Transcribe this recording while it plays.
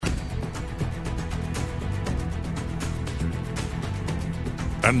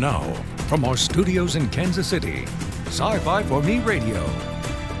And now, from our studios in Kansas City, Sci-Fi for Me Radio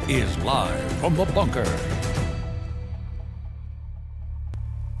is live from the bunker.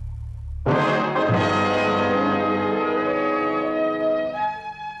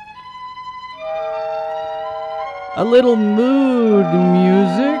 A little mood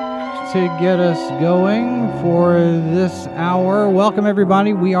music to get us going for this hour. Welcome,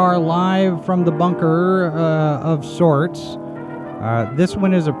 everybody. We are live from the bunker of sorts. This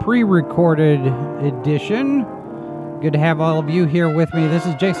one is a pre-recorded edition. Good to have all of you here with me. This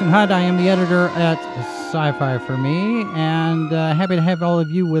is Jason Hunt. I am the editor at Sci-Fi for Me, and happy to have all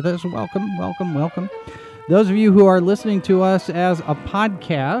of you with us. Welcome, welcome, welcome. Those of you who are listening to us as a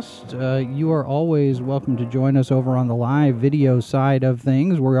podcast, you are always welcome to join us over on the live video side of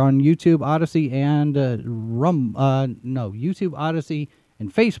things. We're on YouTube, Odyssey, and YouTube, Odyssey,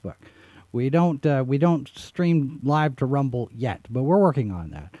 and Facebook. We don't stream live to Rumble yet, but we're working on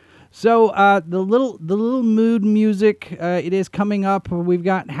that. So the little mood music, it is coming up. We've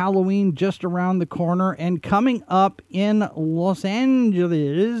got Halloween just around the corner, and coming up in Los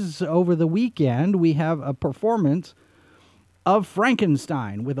Angeles over the weekend, we have a performance of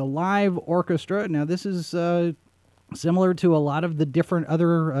Frankenstein with a live orchestra. Now, this is similar to a lot of the different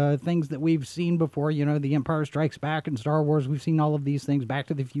other things that we've seen before. You know, The Empire Strikes Back and Star Wars. We've seen all of these things, Back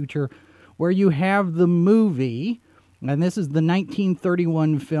to the Future, where you have the movie. And this is the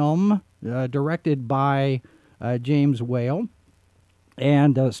 1931 film directed by James Whale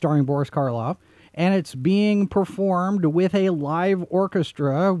and starring Boris Karloff. And it's being performed with a live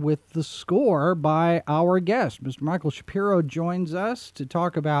orchestra with the score by our guest. Mr. Michael Shapiro joins us to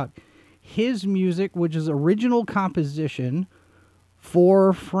talk about his music, which is original composition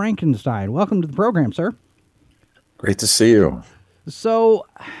for Frankenstein. Welcome to the program, sir. Great to see you. So,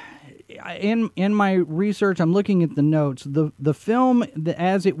 in my research, I'm looking at the notes. The film,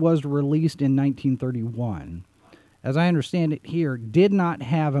 as it was released in 1931, as I understand it here, did not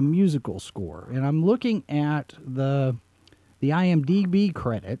have a musical score. And I'm looking at the IMDb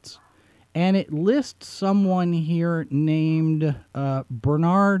credits, and it lists someone here named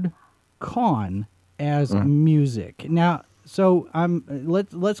Bernard Kahn as music. Now, so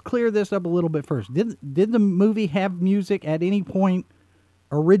let's clear this up a little bit first. Did the movie have music at any point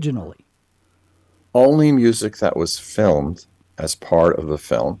originally? Only music that was filmed as part of the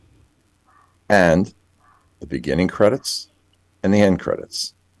film, and the beginning credits and the end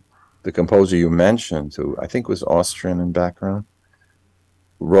credits. The composer you mentioned, who I think was Austrian in background,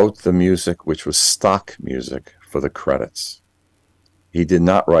 wrote the music, which was stock music, for the credits. He did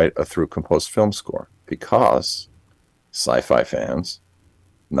not write a through-composed film score because, sci-fi fans,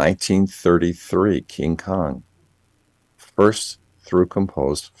 1933 King Kong, first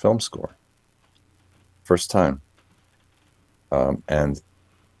through-composed film score. First time. And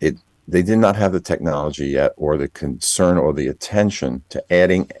they did not have the technology yet, or the concern or the attention to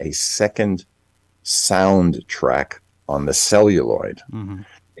adding a second soundtrack on the celluloid. Mm-hmm.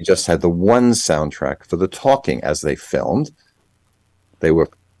 They just had the one soundtrack for the talking as they filmed. They were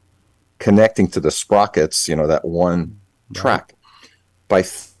connecting to the sprockets, that one track. By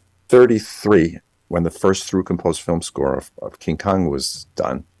 33, when the first through-composed film score of King Kong was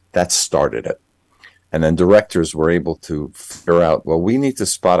done, that started it. And then directors were able to figure out, well, we need to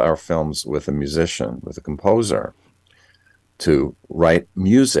spot our films with a musician, with a composer, to write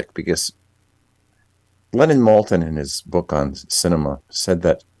music. Because Lennon Moulton, in his book on cinema, said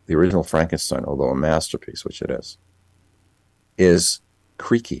that the original Frankenstein, although a masterpiece, which it is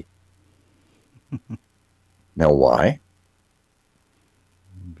creaky. Now, why?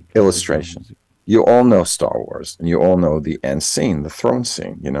 Illustration. You all know Star Wars, and you all know the end scene, the throne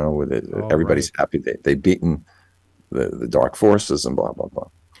scene, with it, everybody's happy they've beaten the dark forces and blah, blah, blah.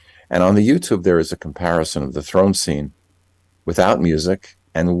 And on the YouTube, there is a comparison of the throne scene without music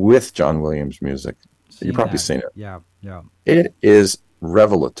and with John Williams' music. You've probably seen it. Yeah. It is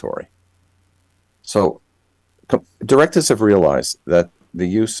revelatory. So directors have realized that the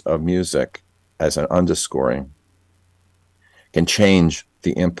use of music as an underscoring can change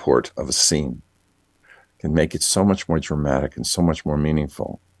the import of a scene, can make it so much more dramatic and so much more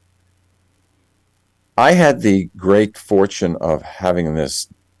meaningful. I had the great fortune of having this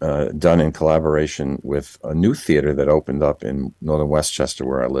done in collaboration with a new theater that opened up in northern Westchester,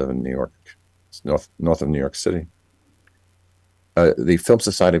 where I live in New York, north of New York City. The Film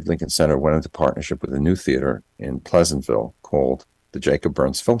Society of Lincoln Center went into partnership with a new theater in Pleasantville called the Jacob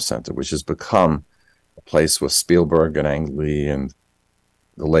Burns Film Center, which has become a place where Spielberg and Ang Lee and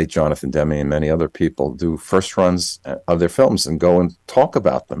the late Jonathan Demme and many other people do first runs of their films and go and talk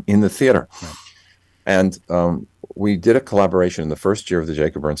about them in the theater. Right. And we did a collaboration in the first year of the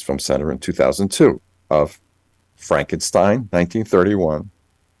Jacob Burns Film Center in 2002 of Frankenstein, 1931,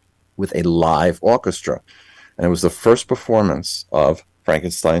 with a live orchestra. And it was the first performance of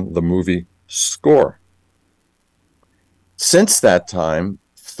Frankenstein, the movie score. Since that time,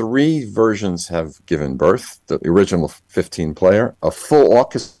 3 versions have given birth. The original 15-player, a full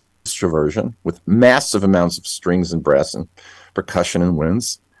orchestra version with massive amounts of strings and brass and percussion and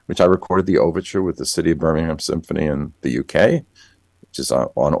winds, which I recorded the overture with the City of Birmingham Symphony in the UK, which is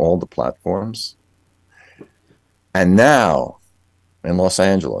on all the platforms. And now, in Los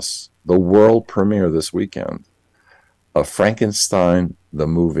Angeles, the world premiere this weekend of Frankenstein, the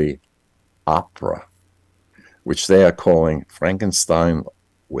movie opera, which they are calling Frankenstein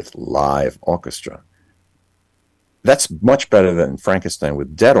with live orchestra. That's much better than Frankenstein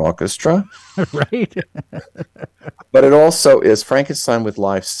with dead orchestra. Right. But it also is Frankenstein with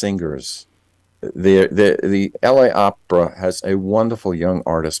live singers. The LA Opera has a wonderful young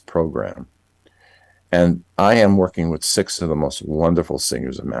artist program. And I am working with 6 of the most wonderful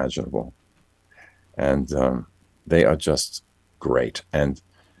singers imaginable. And they are just great. And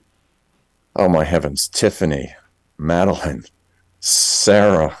oh my heavens, Tiffany, Madeline,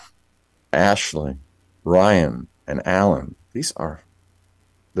 Sarah, Ashley, Ryan, and Alan. These are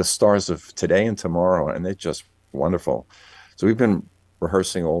the stars of today and tomorrow, and they're just wonderful. So we've been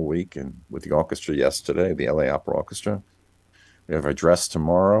rehearsing all week and with the orchestra yesterday, the LA Opera Orchestra. We have our dress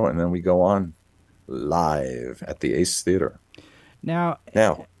tomorrow, and then we go on live at the Ace Theater. Now,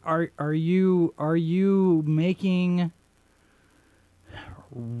 are you making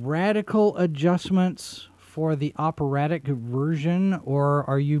radical adjustments for the operatic version, or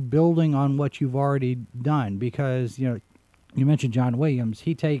are you building on what you've already done? Because you mentioned John Williams.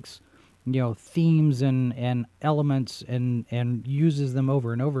 He takes themes and elements and uses them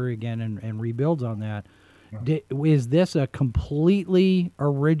over and over again and rebuilds on that. Is this a completely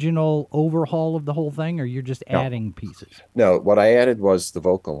original overhaul of the whole thing, or you're just adding pieces? No, what I added was the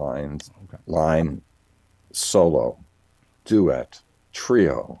vocal lines, line, solo, duet,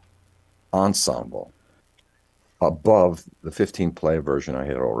 trio, ensemble, above the 15-play version I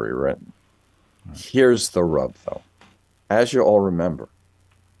had already written. Right. Here's the rub, though. As you all remember,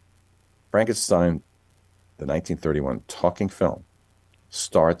 Frankenstein, the 1931 talking film,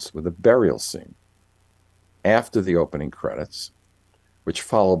 starts with a burial scene after the opening credits, which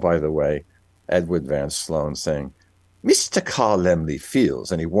follow, by the way, Edward Van Sloan saying, "Mr. Carl Laemmle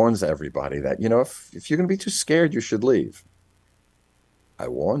feels," and he warns everybody that, if you're going to be too scared, you should leave. I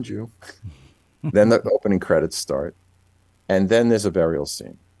warned you. Then the opening credits start, and then there's a burial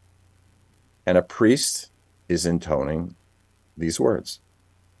scene. And a priest is intoning these words.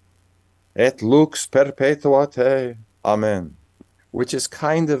 Et lux perpetua te, amen, which is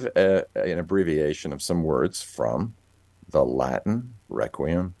kind of an abbreviation of some words from the Latin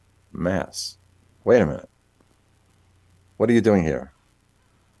Requiem Mass. Wait a minute. What are you doing here?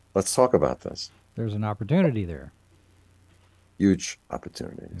 Let's talk about this. There's an opportunity there. Huge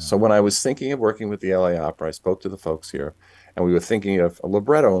opportunity. Yeah. So when I was thinking of working with the LA Opera, I spoke to the folks here, and we were thinking of a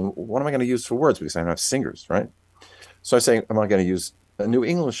libretto, and what am I going to use for words? Because I don't have singers, right? So I was saying, am I going to use a New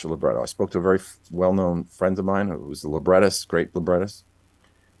English libretto? I spoke to a very well-known friend of mine who was a librettist, great librettist,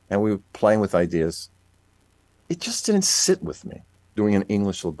 and we were playing with ideas. It just didn't sit with me doing an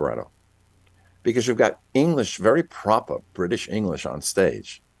English libretto, because you've got English, very proper British English on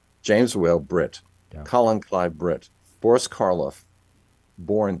stage. James Whale, Brit. Yeah. Colin Clive, Brit. Boris Karloff,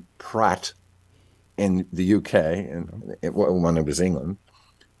 born Pratt in the UK, and when it was England,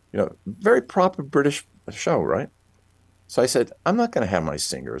 very proper British show, right? So I said, I'm not going to have my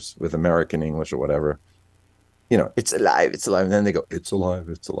singers with American English or whatever. It's alive, it's alive. And then they go, it's alive,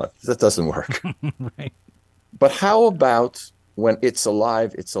 it's alive. That doesn't work. Right. But how about when it's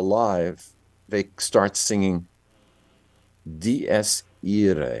alive, they start singing Dies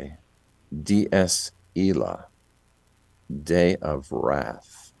Irae, Dies Illa, Day of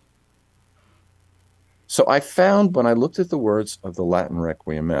Wrath. So I found, when I looked at the words of the Latin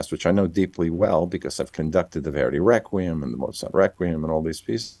Requiem Mass, which I know deeply well because I've conducted the Verdi Requiem and the Mozart Requiem and all these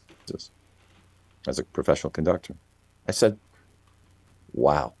pieces as a professional conductor, I said,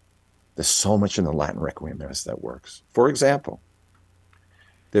 wow, there's so much in the Latin Requiem Mass that works. For example,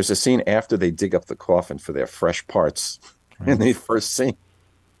 there's a scene after they dig up the coffin for their fresh parts in the first scene.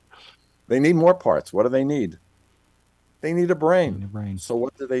 They need more parts. What do they need? They need a brain. So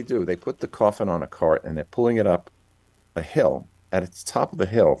what do? They put the coffin on a cart, and they're pulling it up a hill. At its top of the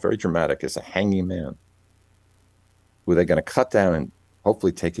hill, very dramatic, is a hanging man who they're going to cut down and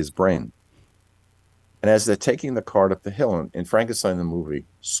hopefully take his brain. And as they're taking the cart up the hill, in Frankenstein the movie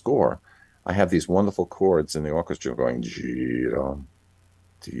score, I have these wonderful chords in the orchestra going dee-dum,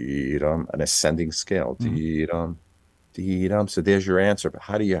 dee-dum, an ascending scale, dee-dum, dee-dum. So there's your answer. But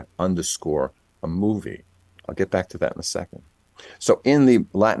how do you underscore a movie? I'll get back to that in a second. So in the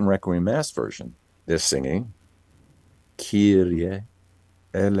Latin Requiem Mass version, they're singing Kyrie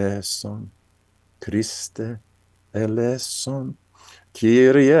eleison, Christe eleison,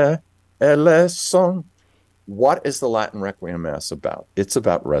 Kyrie eleison. What is the Latin Requiem Mass about? It's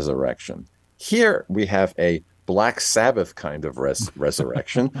about resurrection. Here we have a Black Sabbath kind of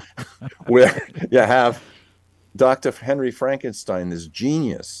resurrection where you have Dr. Henry Frankenstein, this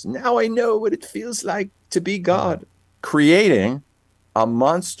genius. Now I know what it feels like to be God, creating a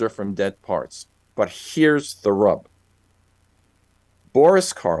monster from dead parts. But here's the rub.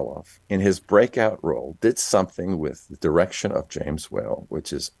 Boris Karloff, in his breakout role, did something with the direction of James Whale,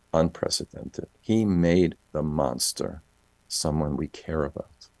 which is unprecedented. He made the monster someone we care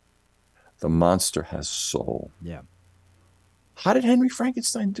about. The monster has soul. Yeah. How did Henry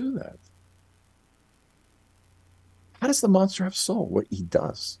Frankenstein do that? How does the monster have soul? What he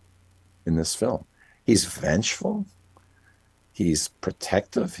does in this film. He's vengeful. He's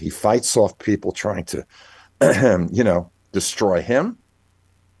protective. He fights off people trying to, destroy him,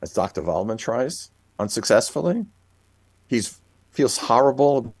 as Dr. Waldman tries unsuccessfully. He feels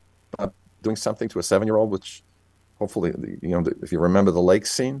horrible about doing something to a 7-year-old, which hopefully, if you remember the lake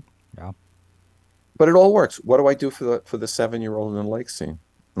scene. Yeah. But it all works. What do I do for the 7-year-old in the lake scene?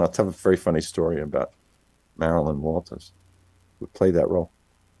 And I'll tell a very funny story about Marilyn Walters, who played that role.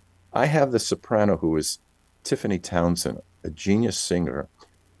 I have the soprano who is Tiffany Townsend, a genius singer,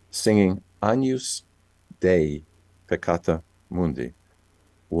 singing Agnus Dei Peccata Mundi,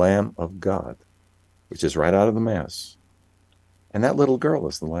 Lamb of God, which is right out of the Mass. And that little girl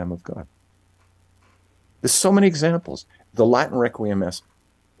is the Lamb of God. There's so many examples. The Latin Requiem Mass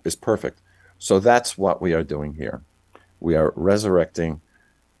is perfect. So that's what we are doing here. We are resurrecting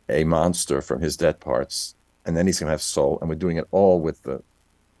a monster from his dead parts, and then he's going to have soul, and we're doing it all with the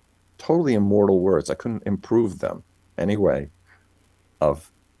totally immortal words. I couldn't improve them anyway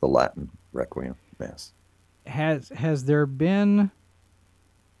of the Latin Requiem Mass. Has there been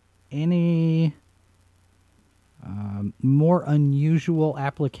any more unusual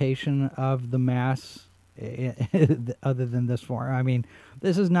application of the Mass other than this form? I mean,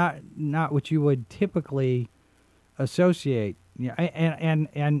 this is not what you would typically associate. Yeah, and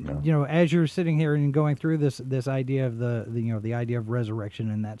no. As you're sitting here and going through this idea of the idea of resurrection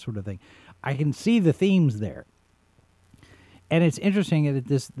and that sort of thing, I can see the themes there. And it's interesting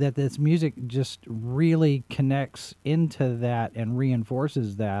that this music just really connects into that and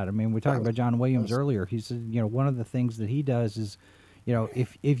reinforces that. I mean, we talked about John Williams earlier. He said, one of the things that he does is,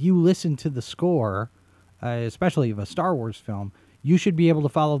 if you listen to the score, especially of a Star Wars film, you should be able to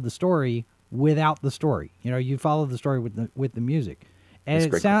follow the story without the story. You follow the story with the music. And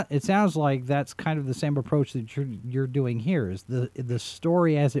it sounds like that's kind of the same approach that you're doing here. Is the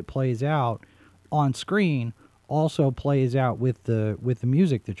story as it plays out on screen also plays out with the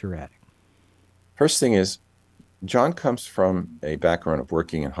music that you're adding. First thing is, John comes from a background of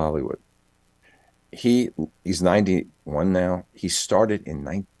working in Hollywood. He's 91 now. He started in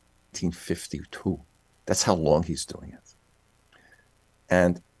 1952. That's how long he's doing it.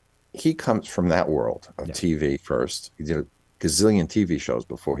 And he comes from that world of TV first. He did a gazillion TV shows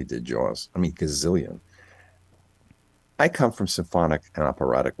before he did Jaws. I mean, gazillion. I come from symphonic and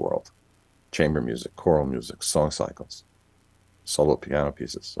operatic world. Chamber music, choral music, song cycles, solo piano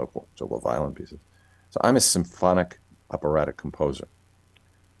pieces, solo violin pieces. So I'm a symphonic operatic composer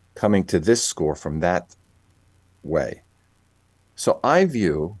coming to this score from that way. So I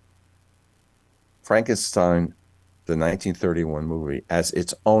view Frankenstein, the 1931 movie, as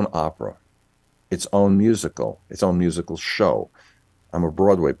its own opera, its own musical show. I'm a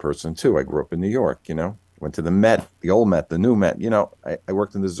Broadway person too. I grew up in New York, went to the Met, the old Met, the new Met. I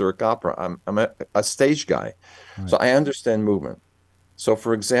worked in the Zurich Opera. I'm a stage guy. Right. So I understand movement. So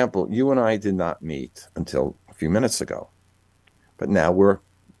for example, you and I did not meet until a few minutes ago, but now we're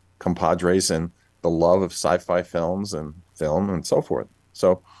compadres in the love of sci-fi films and film and so forth.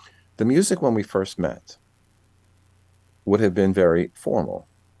 So the music when we first met would have been very formal.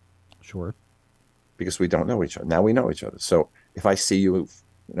 Sure. Because we don't know each other. Now we know each other. So if I see you,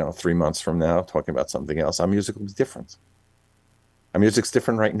 3 months from now talking about something else, our music will be different. Our music's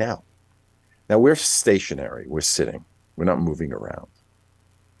different right now. Now we're stationary. We're sitting. We're not moving around.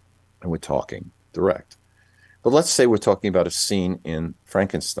 And we're talking direct. But let's say we're talking about a scene in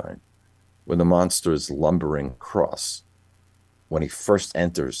Frankenstein when the monster is lumbering across when he first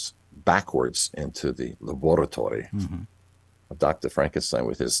enters backwards into the laboratory. Mm-hmm. of Dr. Frankenstein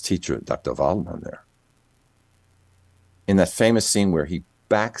with his teacher, Dr. Waldman there. In that famous scene where he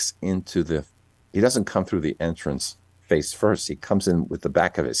backs into he doesn't come through the entrance face first. He comes in with the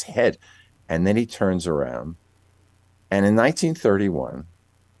back of his head, and then he turns around. And in 1931,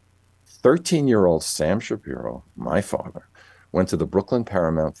 13-year-old Sam Shapiro, my father, went to the Brooklyn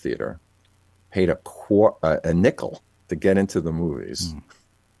Paramount Theater, paid a nickel to get into the movies.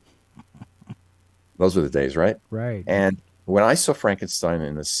 Those were the days, right? Right. And when I saw Frankenstein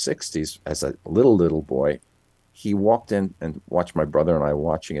in the 60s as a little boy, he walked in and watched my brother and I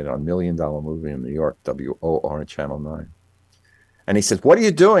watching it on $1 Million Movie in New York, WOR Channel 9. And he said, "What are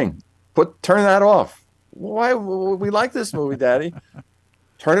you doing? Turn that off." "Why? We like this movie, Daddy."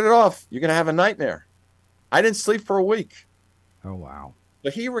 "Turn it off. You're going to have a nightmare." I didn't sleep for a week. Oh, wow.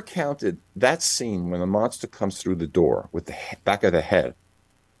 So he recounted that scene when the monster comes through the door with the back of the head,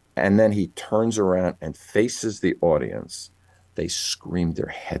 and then he turns around and faces the audience. They screamed their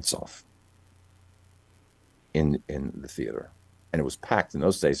heads off in the theater. And it was packed in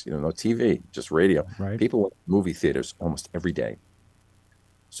those days, no TV, just radio. Right. People went to movie theaters almost every day.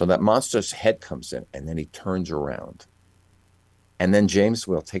 So that monster's head comes in, and then he turns around. And then James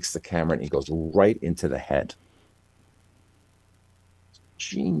Whale takes the camera and he goes right into the head.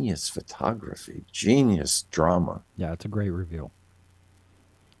 Genius photography, genius drama. Yeah, it's a great reveal.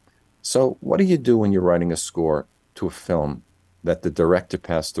 So what do you do when you're writing a score to a film that the director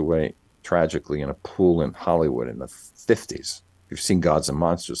passed away tragically in a pool in Hollywood in the 50s? You've seen Gods and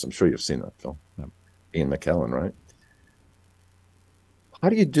Monsters. I'm sure you've seen that film. Yep. Ian McKellen, right? How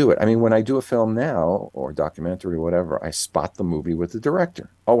do you do it? I mean, when I do a film now or documentary or whatever, I spot the movie with the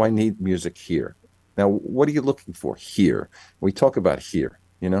director. Oh, I need music here. Now, what are you looking for here? We talk about here,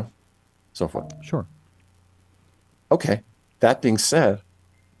 so forth. Sure. Okay. That being said,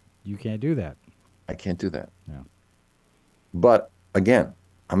 You can't do that. I can't do that. Yeah. But again,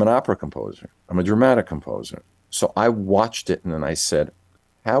 I'm an opera composer. I'm a dramatic composer. So I watched it and then I said,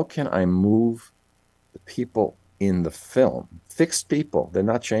 how can I move the people in the film, fixed people, they're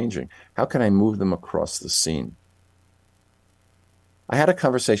not changing. How can I move them across the scene? I had a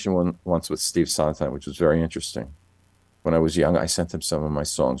conversation once with Steve Sondheim, which was very interesting. When I was young, I sent him some of my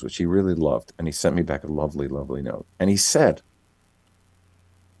songs, which he really loved. And he sent me back a lovely, lovely note. And he said,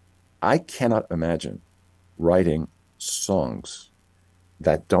 I cannot imagine writing songs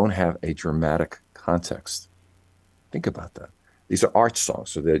that don't have a dramatic context. Think about that. These are art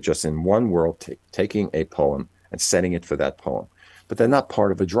songs, so they're just in one world, taking a poem and setting it for that poem. But they're not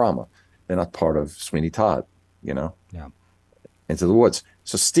part of a drama. They're not part of Sweeney Todd, Yeah. Into the Woods.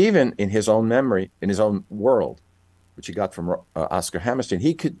 So Stephen, in his own memory, in his own world, which he got from Oscar Hammerstein,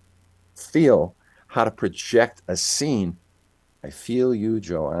 he could feel how to project a scene. I feel you,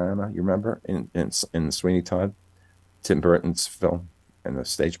 Joanna. You remember in Sweeney Todd, Tim Burton's film and the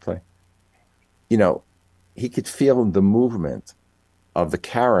stage play? He could feel the movement of the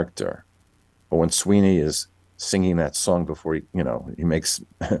character. Or when Sweeney is singing that song before he makes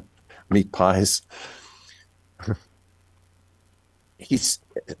meat pies.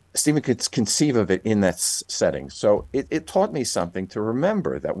 Stephen could conceive of it in that setting. So it taught me something to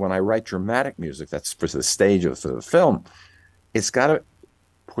remember, that when I write dramatic music, that's for the stage or for the film, it's got to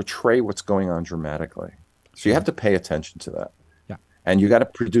portray what's going on dramatically. So you have to pay attention to that. Yeah. And you got to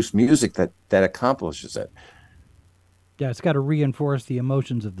produce music that accomplishes it. Yeah, it's got to reinforce the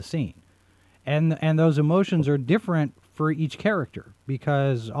emotions of the scene. And those emotions are different for each character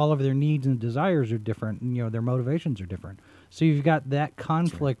because all of their needs and desires are different, and their motivations are different. So you've got that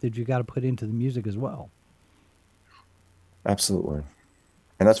conflict that you've got to put into the music as well. Absolutely.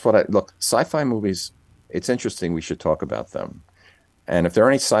 And that's what look, sci-fi movies, it's interesting, we should talk about them. And if there are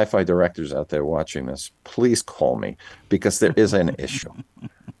any sci-fi directors out there watching this, please call me, because there is an issue.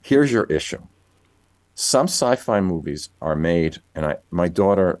 Here's your issue. Some sci-fi movies are made, and my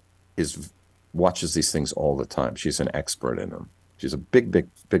daughter watches these things all the time. She's an expert in them. She's a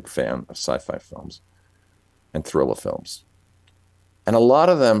big fan of sci-fi films and thriller films. And a lot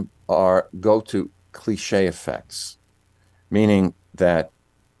of them go to cliche effects, meaning that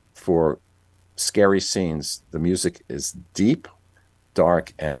for scary scenes, the music is deep,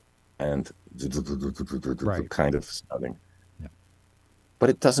 dark, and Right. kind of sounding. Yeah. But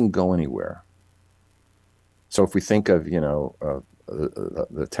it doesn't go anywhere. So if we think of,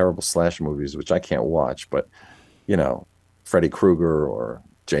 the terrible slash movies, which I can't watch, but, Freddy Krueger or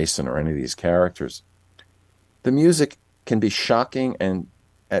Jason or any of these characters, the music can be shocking and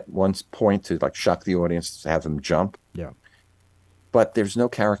at one point to shock the audience, to have them jump. Yeah. But there's no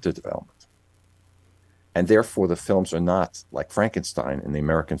character development. And therefore the films are not like Frankenstein in the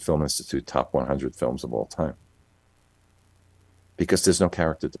American Film Institute top 100 films of all time. because there's no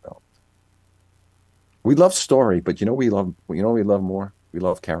character development. We love story, but we love more? We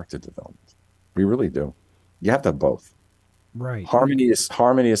love character development. We really do. You have to have both. Right. Harmony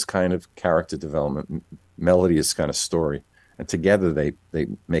is kind of character development. Melody is kind of story. And together they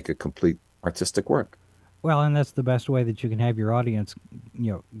make a complete artistic work. Well, and that's the best way that you can have your audience,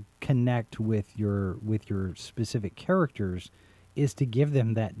 connect with your specific characters, is to give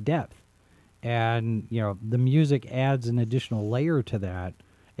them that depth. And the music adds an additional layer to that.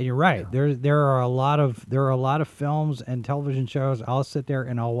 And you're right. Yeah. There are a lot of films and television shows. I'll sit there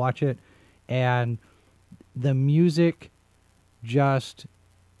and I'll watch it, and the music just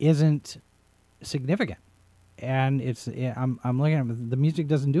isn't significant. And I'm looking at the music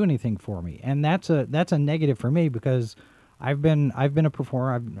doesn't do anything for me, and that's a negative for me, because I've been a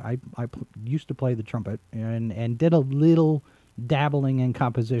performer. I used to play the trumpet and did a little dabbling in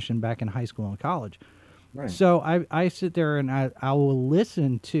composition back in high school and college. Right. So I sit there and I will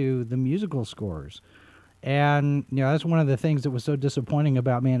listen to the musical scores, and that's one of the things that was so disappointing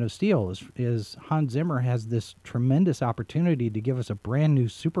about Man of Steel is Hans Zimmer has this tremendous opportunity to give us a brand new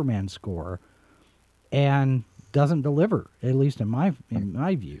Superman score, and doesn't deliver, at least in my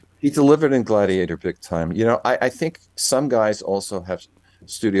view. He delivered in Gladiator big time. I think some guys also have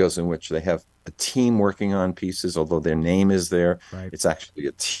studios in which they have a team working on pieces, although their name is there. Right. It's actually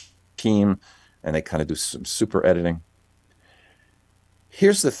a team, and they kind of do some super editing.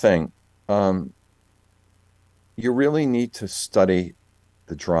 Here's the thing. You really need to study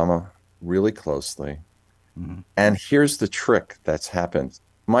the drama really closely. Mm-hmm. And here's the trick that's happened.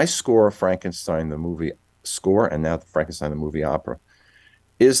 My score, Frankenstein, the movie score, and now Frankenstein, the movie opera,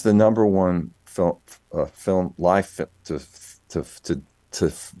 is the #1 film live to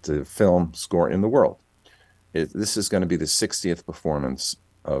film score in the world. This is going to be the 60th performance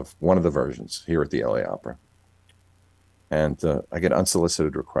of one of the versions here at the LA Opera. And I get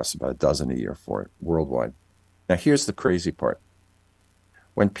unsolicited requests, about a dozen a year for it worldwide. Now, here's the crazy part.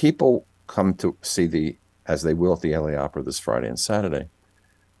 When people come to see as they will at the LA Opera this Friday and Saturday,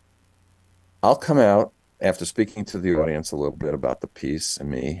 I'll come out after speaking to the audience a little bit about the piece and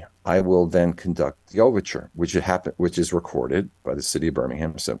me. I will then conduct the overture, which is recorded by the City of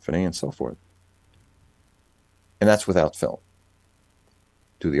Birmingham Symphony and so forth. And that's without film.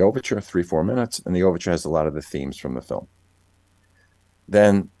 Do the overture, 3-4 minutes, and the overture has a lot of the themes from the film.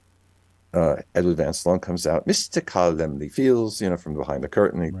 Then Edward Van Sloan comes out, Mr. Calamity Fields, from behind the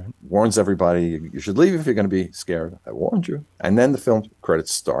curtain. He warns everybody, you should leave if you're going to be scared. I warned you. And then the film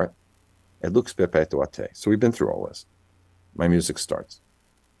credits start. It looks perpetuo te. So we've been through all this. My music starts.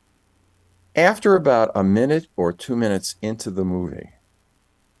 After about a minute or 2 minutes into the movie,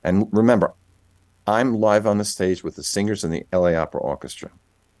 and remember, I'm live on the stage with the singers in the LA Opera Orchestra.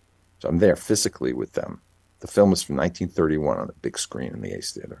 So I'm there physically with them. The film is from 1931 on the big screen in the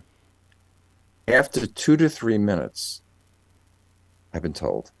Ace Theater. After 2 to 3 minutes, I've been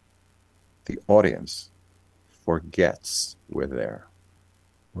told, the audience forgets we're there.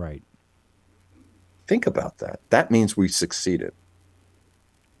 Right. Think about that. That means we succeeded.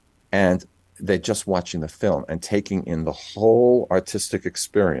 And they're just watching the film and taking in the whole artistic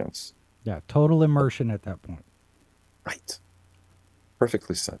experience. Yeah, total immersion at that point. Right.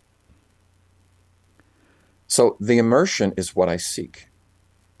 Perfectly said. So the immersion is what I seek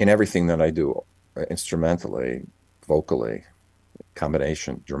in everything that I do, instrumentally, vocally,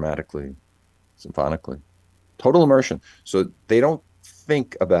 combination, dramatically, symphonically. Total immersion. So they don't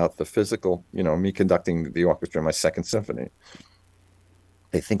think about the physical, me conducting the orchestra in my Second Symphony.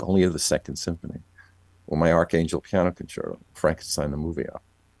 They think only of the Second Symphony or my Archangel Piano Concerto, Frankenstein, the movie opera.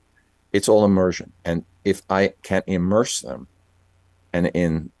 It's all immersion. And if I can immerse them, and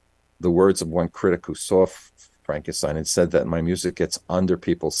in the words of one critic who saw Frankenstein and said that my music gets under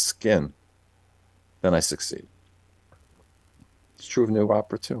people's skin, then I succeed. It's true of new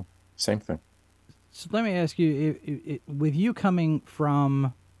opera too. Same thing. So let me ask you, with you coming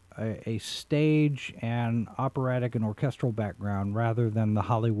from a stage and operatic and orchestral background rather than the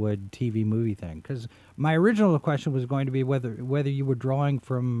Hollywood TV movie thing, because my original question was going to be whether you were drawing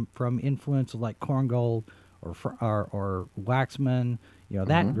from influences like Korngold or Waxman,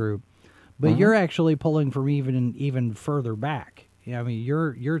 that group, but you're actually pulling from even further back.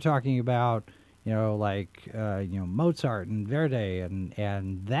 You're talking about Mozart and Verdi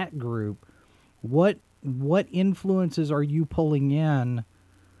and that group. What influences are you pulling in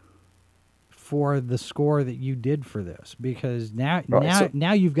for the score that you did for this? Because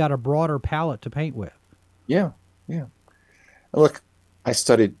now you've got a broader palette to paint with. Yeah. Look, I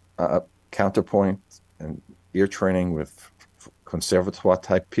studied counterpoint and ear training with conservatoire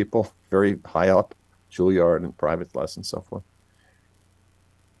type people, very high up, Juilliard and private lessons and so forth.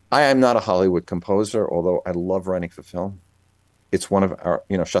 I am not a Hollywood composer, although I love writing for film. It's one of our,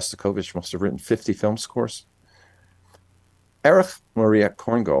 Shostakovich must have written 50 film scores. Erich Maria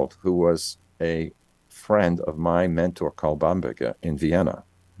Korngold, who was a friend of my mentor, Karl Bamberger, in Vienna,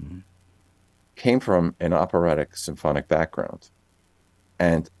 came from an operatic symphonic background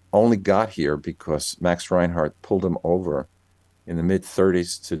and only got here because Max Reinhardt pulled him over in the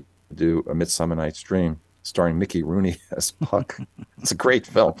mid-30s to do A Midsummer Night's Dream, starring Mickey Rooney as Puck. It's a great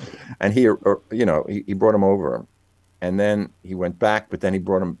film. And he brought him over. And then he went back, but then he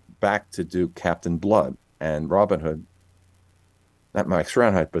brought him back to do Captain Blood and Robin Hood. Not Max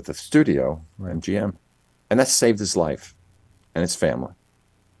Reinhardt, but the studio, right. MGM. And that saved his life and his family.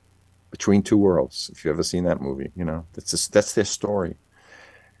 Between Two Worlds, if you've ever seen that movie, that's their story.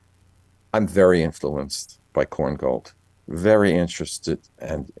 I'm very influenced by Korngold, very interested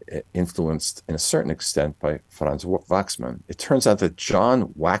and influenced in a certain extent by Franz Waxman. It turns out that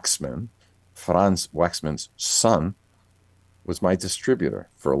John Waxman, Franz Waxman's son, was my distributor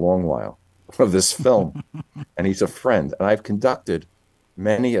for a long while of this film. And he's a friend. And I've conducted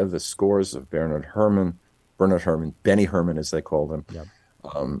many of the scores of Bernard Herrmann, Benny Herrmann, as they called him, yep.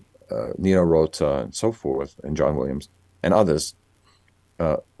 Nino Rota, and so forth, and John Williams, and others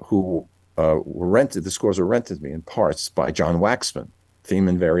who were rented. The scores were rented to me in parts by John Waxman. Theme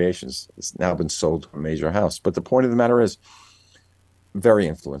and Variations. It's now been sold to a major house. But the point of the matter is, very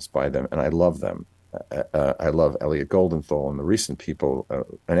influenced by them, and I love them. I love Elliot Goldenthal and the recent people.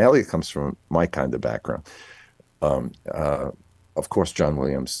 And Elliot comes from my kind of background. Of course, John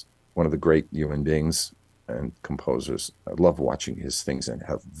Williams, one of the great human beings and composers. I love watching his things and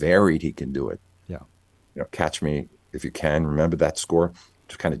how varied he can do it. Yeah. Catch Me If You Can. Remember that score?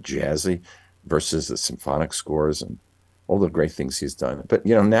 It's kind of jazzy versus the symphonic scores and all the great things he's done. But,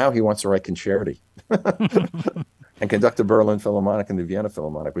 now he wants to write concerti and conduct the Berlin Philharmonic and the Vienna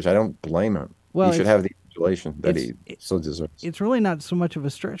Philharmonic, which I don't blame him. Well, he should have the adulation that he so deserves. It's really not so much of a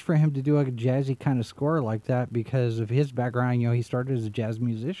stretch for him to do a jazzy kind of score like that because of his background. He started as a jazz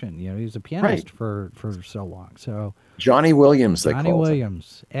musician. He was a pianist for so long. So Johnny Williams, Johnny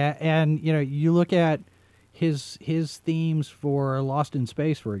Williams. And you look at his themes for Lost in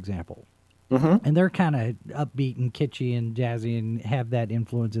Space, for example. Mm-hmm. And they're kind of upbeat and kitschy and jazzy and have that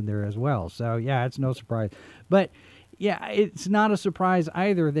influence in there as well. So, yeah, it's no surprise. But, yeah, it's not a surprise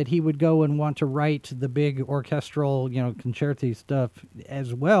either that he would go and want to write the big orchestral, concerti stuff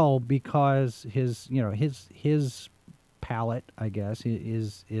as well because his palette, I guess,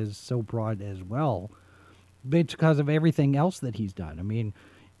 is so broad as well. But it's because of everything else that he's done. I mean,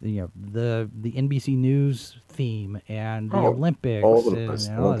 the NBC News theme and the Olympics all that kind of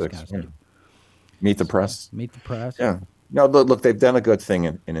stuff. Yeah. Meet the Press. Meet the Press. Yeah. No, look, they've done a good thing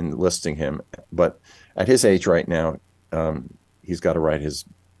in enlisting him, but at his age right now, he's got to write his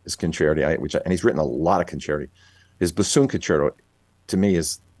concerti, and he's written a lot of concerti. His bassoon concerto, to me,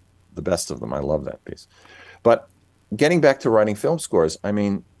 is the best of them. I love that piece. But getting back to writing film scores, I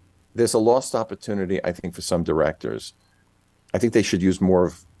mean, there's a lost opportunity, I think, for some directors. I think they should use more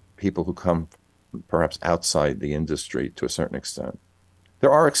of people who come perhaps outside the industry to a certain extent.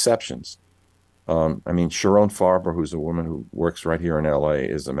 There are exceptions. I mean, Sharon Farber, who's a woman who works right here in LA,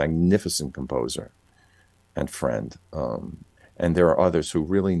 is a magnificent composer and friend. And there are others who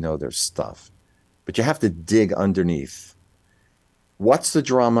really know their stuff. But you have to dig underneath. What's the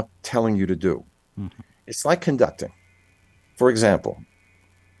drama telling you to do? Mm-hmm. It's like conducting. For example,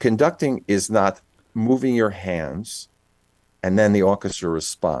 conducting is not moving your hands and then the orchestra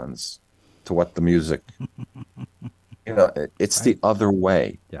responds to what the music, it's right. The other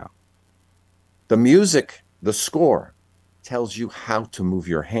way. Yeah. The music, the score, tells you how to move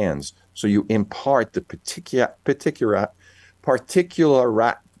your hands. So you impart the the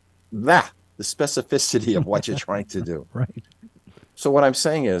specificity of what you're trying to do. Right. So what I'm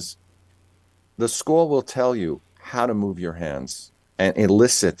saying is, the score will tell you how to move your hands and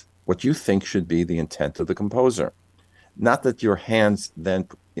elicit what you think should be the intent of the composer. Not that your hands then,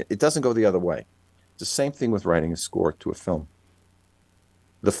 it doesn't go the other way. It's the same thing with writing a score to a film.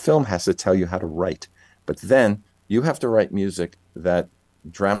 The film has to tell you how to write, but then you have to write music that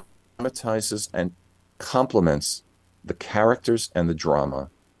dramatizes and complements the characters and the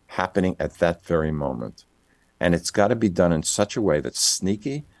drama happening at that very moment. And it's got to be done in such a way that's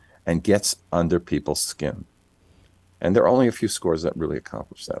sneaky and gets under people's skin. And there are only a few scores that really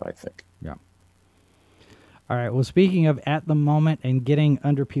accomplish that, I think. Yeah. All right. Well, speaking of at the moment and getting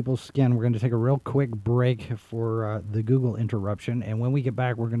under people's skin, we're going to take a real quick break for the Google interruption. And when we get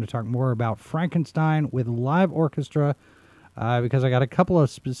back, we're going to talk more about Frankenstein with live orchestra because I got a couple of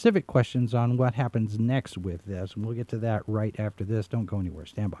specific questions on what happens next with this, and we'll get to that right after this. Don't go anywhere.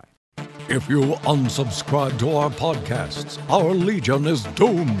 Stand by. If you unsubscribe to our podcasts, our legion is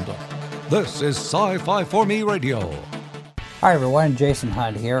doomed. This is Sci-Fi for Me Radio. Hi everyone, Jason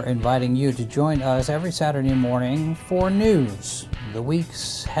Hunt here, inviting you to join us every Saturday morning for news, the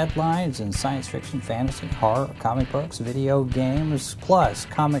week's headlines in science fiction, fantasy, horror, comic books, video games, plus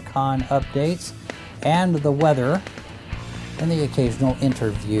Comic-Con updates and the weather, and the occasional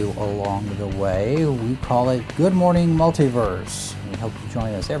interview along the way. We call it Good Morning Multiverse. We hope you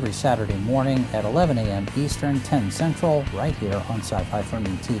join us every Saturday morning at 11 a.m. Eastern, 10 Central, right here on Sci-Fi for Me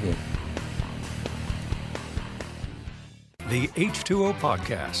TV. The H2O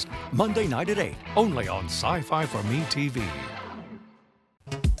Podcast, Monday night at 8, only on Sci-Fi for Me TV.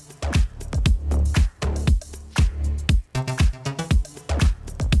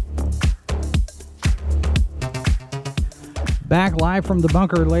 Back live from the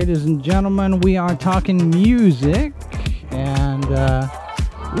bunker, ladies and gentlemen. We are talking music, and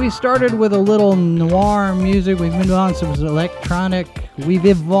we started with a little noir music. We've been on some electronic. We've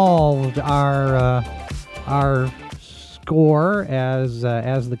evolved our score as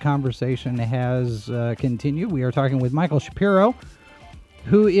the conversation has continued. We are talking with Michael Shapiro,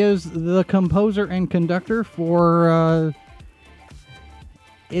 who is the composer and conductor for.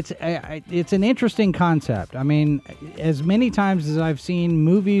 It's an interesting concept. I mean, as many times as I've seen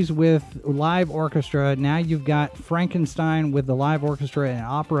movies with live orchestra, now you've got Frankenstein with the live orchestra and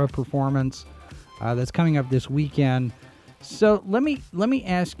opera performance that's coming up this weekend. So let me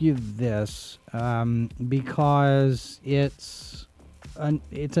ask you this, because it's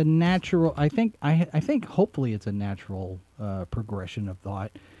a natural. I think hopefully it's a natural progression of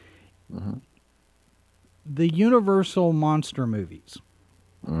thought. Mm-hmm. The Universal monster movies.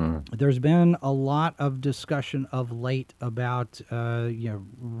 There's been a lot of discussion of late about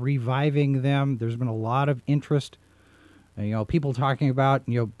reviving them. There's been a lot of interest. People talking about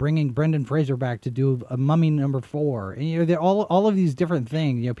bringing Brendan Fraser back to do a Mummy #4, and all of these different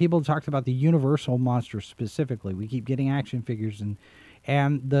things. People talked about the Universal monsters specifically. We keep getting action figures,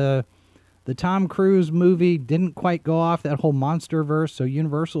 and the Tom Cruise movie didn't quite go off that whole monster verse. So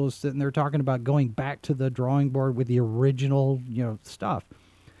Universal is sitting there talking about going back to the drawing board with the original stuff.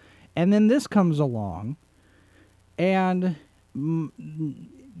 And then this comes along, and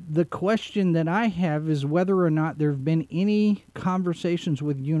the question that I have is whether or not there have been any conversations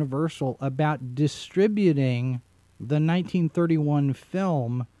with Universal about distributing the 1931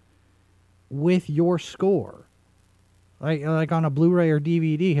 film with your score, like on a Blu-ray or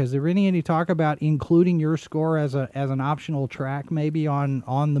DVD. Has there been any talk about including your score as an optional track, maybe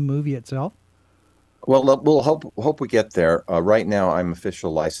on the movie itself? Well, we'll hope we get there. Right now, I'm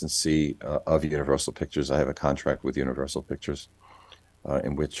official licensee of Universal Pictures. I have a contract with Universal Pictures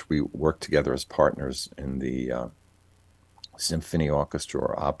in which we work together as partners in the symphony orchestra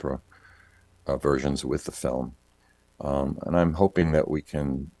or opera versions with the film. And I'm hoping that we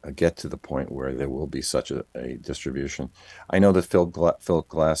can get to the point where there will be such a distribution. I know that Philip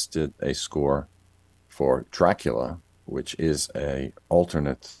Glass did a score for Dracula, which is a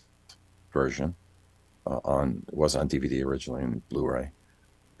alternate version. Was on DVD originally and Blu-ray,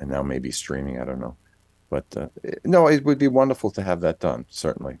 and now maybe streaming. I don't know, but no, it would be wonderful to have that done.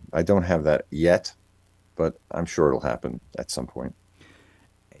 Certainly, I don't have that yet, but I'm sure it'll happen at some point.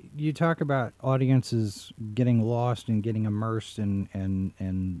 You talk about audiences getting lost and getting immersed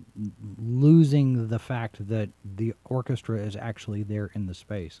and losing the fact that the orchestra is actually there in the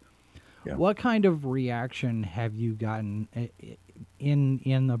space. Yeah. What kind of reaction have you gotten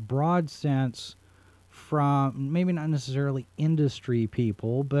in the broad sense? From maybe not necessarily industry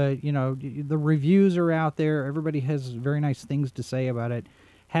people, but the reviews are out there. Everybody has very nice things to say about it.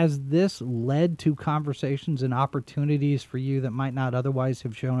 Has this led to conversations and opportunities for you that might not otherwise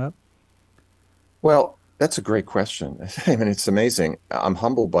have shown up? Well, that's a great question. I mean, it's amazing. I'm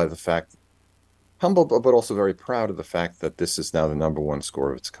humbled by the fact, but also very proud of the fact that this is now the #1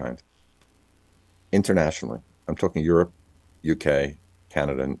 score of its kind internationally. I'm talking Europe, UK,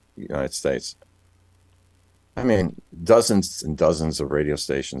 Canada, and United States. I mean, dozens and dozens of radio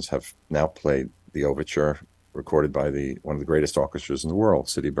stations have now played the overture recorded by one of the greatest orchestras in the world,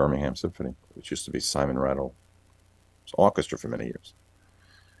 City Birmingham Symphony, which used to be Simon Rattle's orchestra for many years.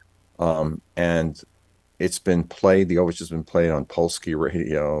 And it's been played, the overture's been played on Polski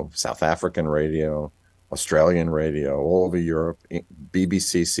radio, South African radio, Australian radio, all over Europe,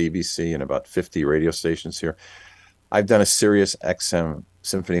 BBC, CBC, and about 50 radio stations here. I've done a Sirius XM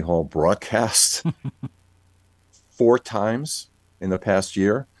Symphony Hall broadcast 4 times in the past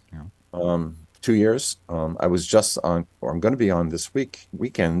year. Yeah. 2 years. I was just on, or I'm going to be on this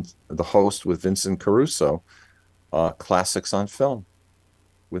weekend, the host with Vincent Caruso, Classics on Film,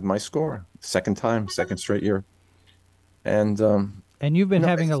 with my score. Second straight year. And you've been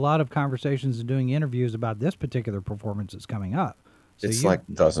having a lot of conversations and doing interviews about this particular performance that's coming up. So it's like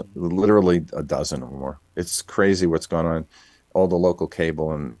literally a dozen or more. It's crazy what's going on. All the local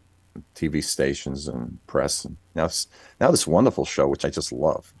cable and TV stations and press. And now this wonderful show, which I just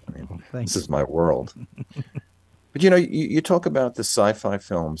love. I mean, this is my world. But you talk about the sci-fi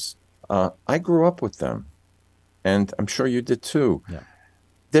films. I grew up with them, and I'm sure you did too. Yeah.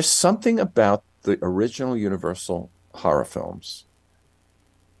 There's something about the original Universal horror films.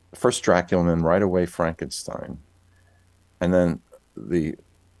 First Dracula, and then right away Frankenstein, and then the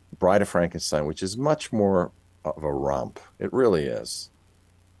Bride of Frankenstein, which is much more of a romp. It really is.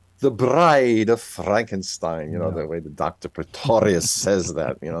 The Bride of Frankenstein, the way the Dr. Pretorius says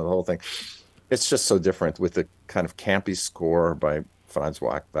that, the whole thing. It's just so different with the kind of campy score by Franz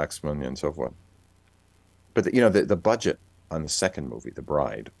Waxman and so forth. But, the budget on the second movie, The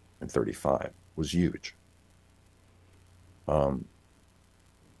Bride, in 1935, was huge. And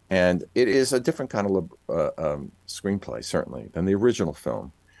it is a different kind of screenplay, certainly, than the original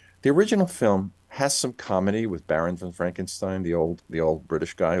film. The original film has some comedy with Baron von Frankenstein, the old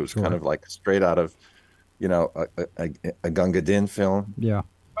British guy who's kind of like straight out of, a Gunga Din film. Yeah.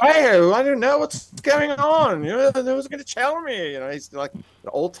 Hey, I don't know what's going on. Who's going to tell me? He's like an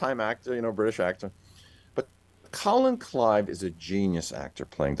old-time actor, British actor. But Colin Clive is a genius actor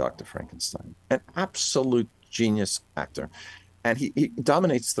playing Dr. Frankenstein, an absolute genius actor. And he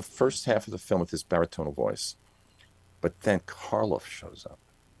dominates the first half of the film with his baritonal voice. But then Karloff shows up.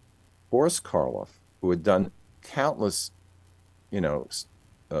 Boris Karloff, who had done countless,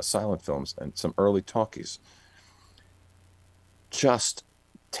 silent films and some early talkies, just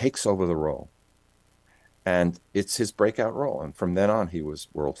takes over the role. And it's his breakout role. And from then on, he was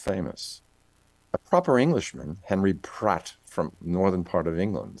world famous. A proper Englishman, Henry Pratt, from northern part of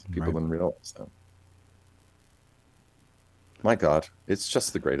England. People didn't realize that. My God, it's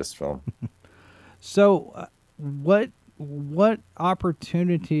just the greatest film. So, what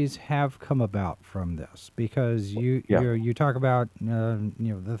opportunities have come about from this? Because you talk about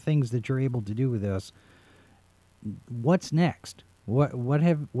the things that you're able to do with this. What's next? What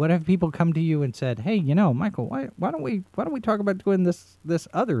have people come to you and said, "Hey, Michael, why don't we talk about doing this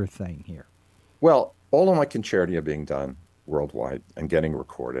other thing here?" Well, all of my concerti are being done worldwide and getting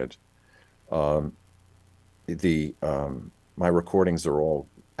recorded. My recordings are all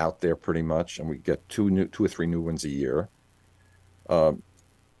out there pretty much, and we get two or three new ones a year.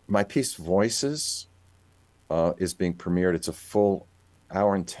 My piece Voices is being premiered. It's a full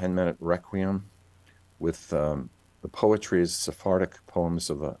hour and 10-minute requiem with the poetry is Sephardic poems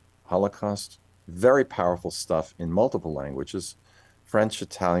of the Holocaust. Very powerful stuff in multiple languages: French,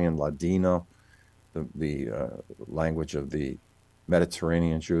 Italian, Ladino, the language of the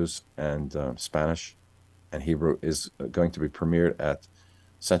Mediterranean Jews, and Spanish and Hebrew, is going to be premiered at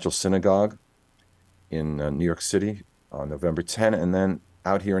Central Synagogue in New York City on November 10, and then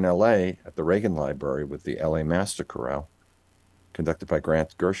out here in LA at the Reagan Library with the LA Master Chorale, conducted by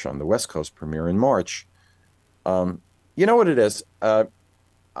Grant Gershon, the West Coast premiere in March. You know what it is?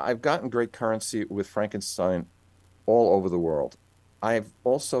 I've gotten great currency with Frankenstein all over the world. I've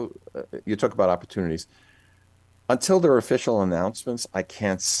also, you talk about opportunities. Until there are official announcements, I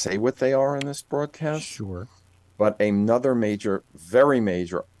can't say what they are in this broadcast. Sure. But another major, very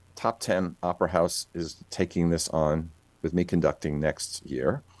major, top 10 opera house is taking this on with me conducting next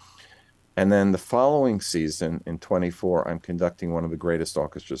year. And then the following season in 24, I'm conducting one of the greatest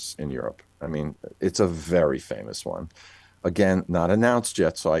orchestras in Europe. I mean, it's a very famous one. Again, not announced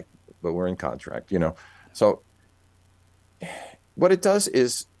yet, but we're in contract, So what it does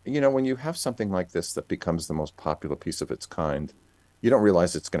is, when you have something like this that becomes the most popular piece of its kind, you don't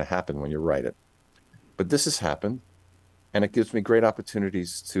realize it's going to happen when you write it. But this has happened, and it gives me great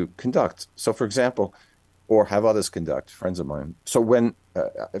opportunities to conduct. So, for example, or have others conduct, friends of mine. So when,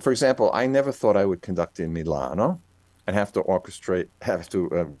 for example, I never thought I would conduct in Milano and have to work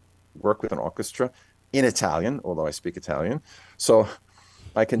with an orchestra in Italian, although I speak Italian. So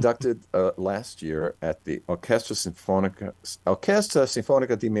I conducted last year at the Orchestra Sinfonica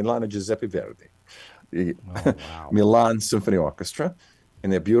di Milano Giuseppe Verdi, the Milan Symphony Orchestra, in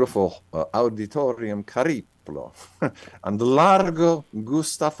their beautiful Auditorium Cariplo on the Largo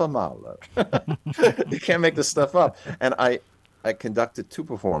Gustavo Mahler. You can't make this stuff up. And I conducted 2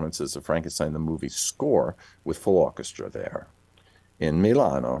 performances of Frankenstein the movie score with full orchestra there in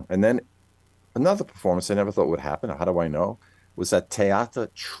Milano. And then another performance I never thought would happen, how do I know, was at Teatro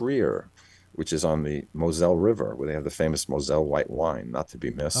Trier, which is on the Moselle River, where they have the famous Moselle white wine, not to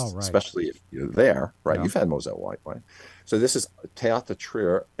be missed, Oh, right. especially if you're there, right? Yeah. You've had Moselle white wine. So this is Théâtre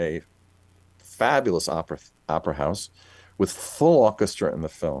Trier, a fabulous opera house with full orchestra in the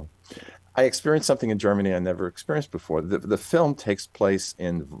film. I experienced something in Germany I never experienced before. The film takes place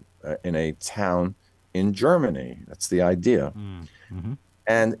in a town in Germany. That's the idea. Mm-hmm.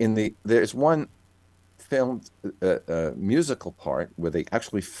 And there's one filmed musical part where they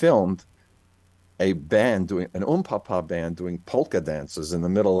actually filmed a band doing an Papa band doing polka dances in the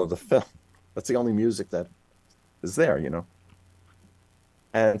middle of the film. That's the only music that is there, you know.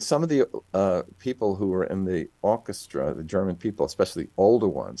 And some of the people who were in the orchestra, the German people, especially older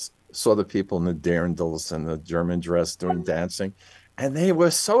ones, saw the people in the dirndls and the German dress doing dancing, and they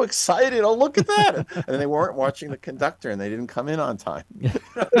were so excited. Oh, look at that! And they weren't watching the conductor, and they didn't come in on time.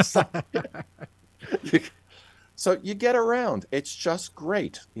 So you get around. It's just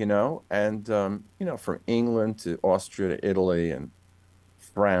great, you know. And you know, from England to Austria to Italy and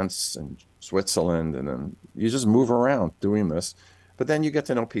France and Switzerland, and then you just move around doing this. But then you get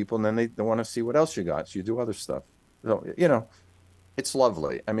to know people, and then they want to see what else you got. So you do other stuff. So, you know, it's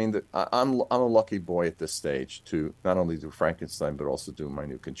lovely. I mean, I'm a lucky boy at this stage to not only do Frankenstein, but also do my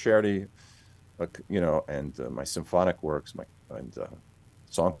new concerti, you know, and my symphonic works, and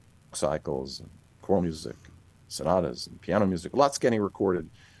song cycles, and choral music, sonatas, and piano music. Lots getting recorded.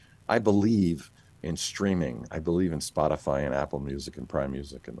 I believe in streaming. I believe in Spotify and Apple Music and Prime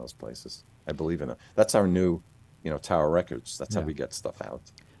Music and those places. I believe in it. That's our new, you know, Tower Records. That's how we get stuff out.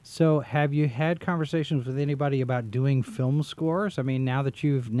 So, have you had conversations with anybody about doing film scores? I mean, now that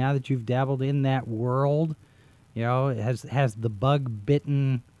you've dabbled in that world, you know, has the bug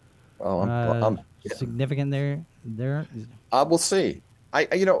bitten? Oh, I'm significant there. We'll see.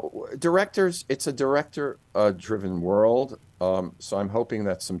 You know, directors. It's a director-driven world. So I'm hoping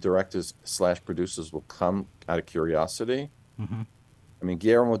that some directors / producers will come out of curiosity. Mm-hmm. I mean,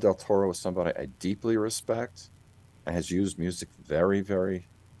 Guillermo del Toro is somebody I deeply respect and has used music very, very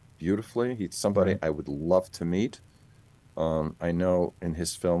beautifully. He's somebody I would love to meet. I know in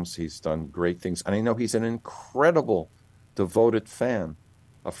his films he's done great things. And I know he's an incredible, devoted fan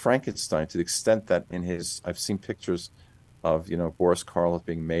of Frankenstein, to the extent that I've seen pictures of, you know, Boris Karloff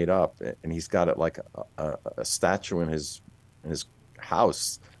being made up, and he's got it like a statue in his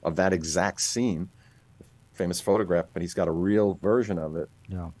house of that exact scene. Famous photograph, but he's got a real version of it.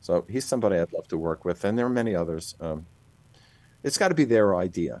 Yeah. So he's somebody I'd love to work with, and there are many others. It's got to be their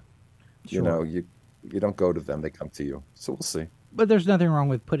idea. Sure. You know, you don't go to them; they come to you. So we'll see. But there's nothing wrong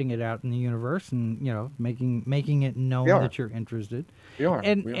with putting it out in the universe and, you know, making it known that you're interested. We are.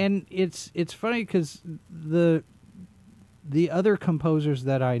 And it's funny because the other composers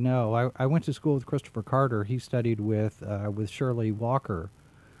that I know, I went to school with Christopher Carter. He studied with Shirley Walker.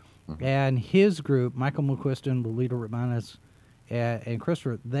 Mm-hmm. And his group, Michael Mulquiston, Lolita Ritmanis, and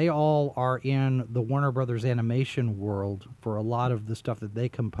Christopher, they all are in the Warner Brothers animation world for a lot of the stuff that they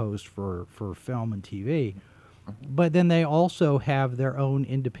composed for film and TV. Mm-hmm. But then they also have their own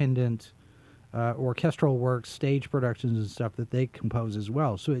independent orchestral works, stage productions and stuff that they compose as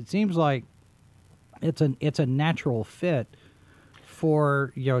well. So it seems like it's a natural fit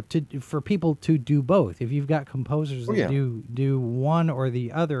for, you know, for people to do both. If you've got composers that do one or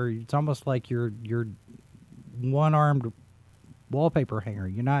the other, it's almost like you're one-armed wallpaper hanger.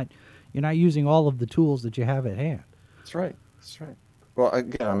 You're not using all of the tools that you have at hand. That's right. Well,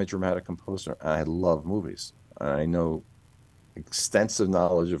 again, I'm a dramatic composer. I love movies. I know extensive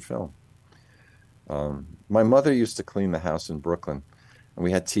knowledge of film. My mother used to clean the house in Brooklyn, and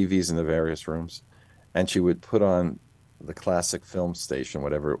we had TVs in the various rooms, and she would put on the classic film station,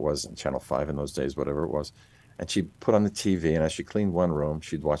 whatever it was, Channel 5 in those days, whatever it was. And she'd put on the TV, and as she cleaned one room,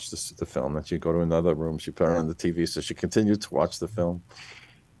 she'd watch the film. And she'd go to another room, she'd put on the TV, so she continued to watch the film.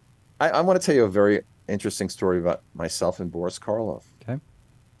 I want to tell you a very interesting story about myself and Boris Karloff. Okay.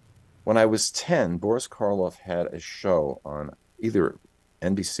 When I was 10, Boris Karloff had a show on either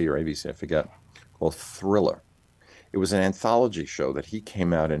NBC or ABC, I forget, called Thriller. It was an anthology show that he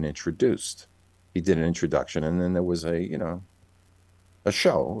came out and introduced. He did an introduction, and then there was a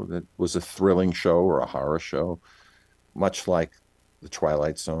show that was a thrilling show or a horror show, much like The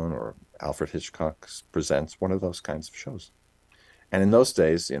Twilight Zone or Alfred Hitchcock's Presents, one of those kinds of shows. And in those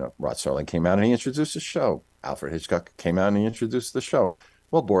days, you know, Rod Serling came out and he introduced a show. Alfred Hitchcock came out and he introduced the show.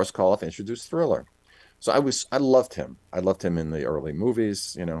 Well, Boris Karloff introduced Thriller. So I loved him. I loved him in the early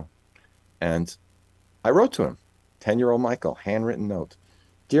movies, you know, and I wrote to him, 10-year-old Michael, handwritten note.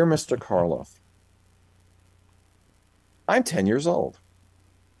 Dear Mr. Karloff, I'm 10 years old.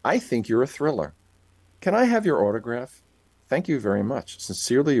 I think you're a thriller. Can I have your autograph? Thank you very much.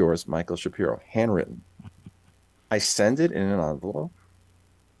 Sincerely yours, Michael Shapiro. Handwritten. I send it in an envelope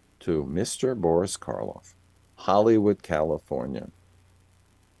to Mr. Boris Karloff, Hollywood, California.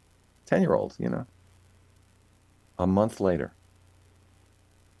 10-year-old, you know. A month later,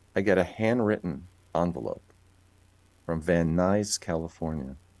 I get a handwritten envelope from Van Nuys,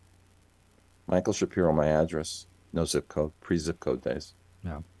 California. Michael Shapiro, my address, no zip code, pre-zip code days.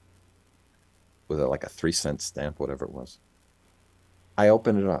 No. With like a 3-cent stamp, whatever it was. I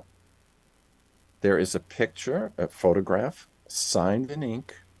open it up. There is a picture, a photograph, signed in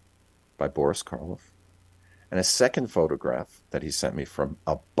ink by Boris Karloff, and a second photograph that he sent me from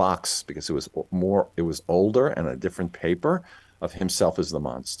a box, because it was older and a different paper, of himself as the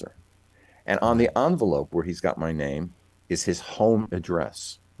monster. And on the envelope where he's got my name is his home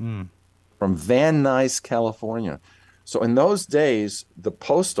address from Van Nuys, California. So in those days, the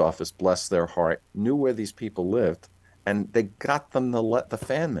post office, bless their heart, knew where these people lived, and they got them the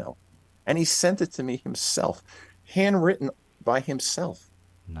fan mail. And he sent it to me himself, handwritten by himself.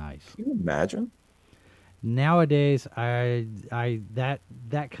 Nice. Can you imagine? Nowadays, that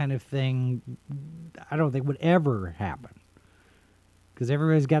kind of thing, I don't think would ever happen, because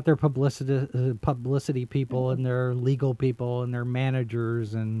everybody's got their publicity people and their legal people and their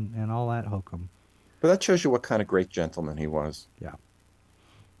managers and all that hokum. But that shows you what kind of great gentleman he was. Yeah.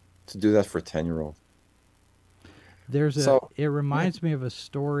 To do that for a 10-year-old. It reminds me of a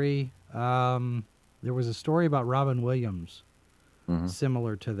story. There was a story about Robin Williams,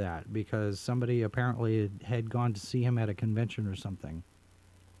 similar to that, because somebody apparently had gone to see him at a convention or something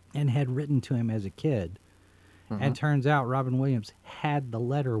and had written to him as a kid. And turns out Robin Williams had the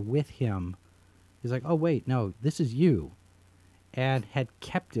letter with him. He's like, oh, wait, no, this is you. And had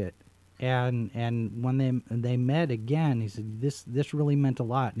kept it. And when they met again, he said, this really meant a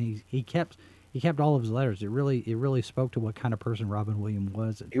lot. And he kept all of his letters. It really spoke to what kind of person Robin Williams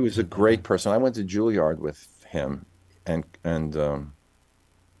was. He was a great person. I went to Juilliard with him, but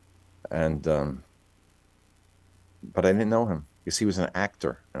I didn't know him because he was an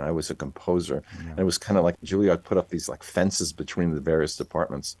actor and I was a composer. Yeah. And it was kind of like Juilliard put up these like fences between the various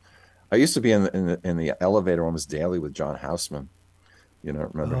departments. I used to be in the elevator almost daily with John Houseman. You know,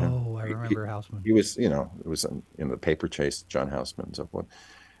 remember him? Oh, I remember Houseman. He was, it was in the Paper Chase, John Houseman and so forth.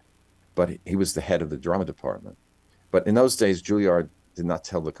 But he was the head of the drama department. But in those days, Juilliard did not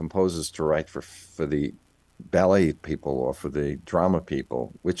tell the composers to write for the ballet people or for the drama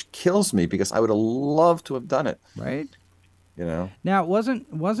people, which kills me because I would have loved to have done it. Right. You know. Now,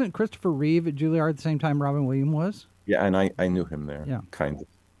 wasn't Christopher Reeve at Juilliard at the same time Robin Williams was? Yeah, and I knew him there. Yeah. Kind of.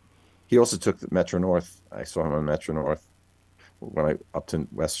 He also took the Metro North. I saw him on Metro North. When I up to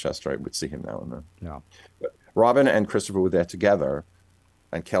Westchester, I would see him now and then. Yeah. But Robin and Christopher were there together,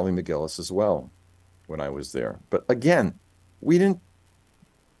 and Kelly McGillis as well, when I was there. But again, we didn't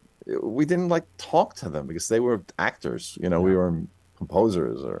like talk to them because they were actors. You know, we were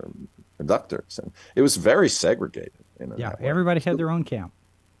composers or conductors, and it was very segregated. Yeah, everybody had their own camp.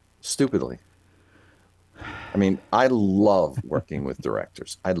 Stupidly. I mean, I love working with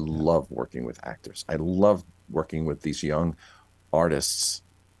directors. I love working with actors. I love working with these young artists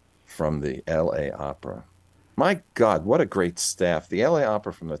from the LA Opera. My God, what a great staff. The LA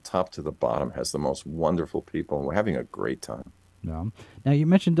Opera from the top to the bottom has the most wonderful people, and we're having a great time. Yeah. Now, you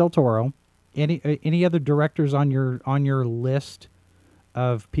mentioned Del Toro. Any other directors on your list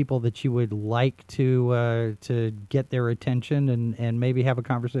of people that you would like to get their attention and maybe have a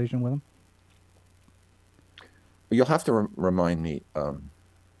conversation with them? You'll have to remind me.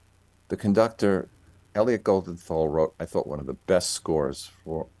 The conductor, Elliot Goldenthal, wrote, I thought, one of the best scores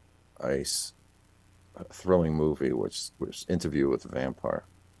for a thrilling movie, which was Interview with the Vampire.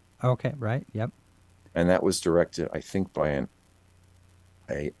 Okay, right, yep. And that was directed, I think, by an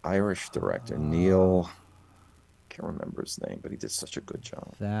Irish director, Neil. I can't remember his name, but he did such a good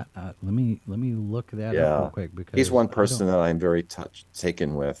job. That let me look that up real quick, because he's one person that I'm very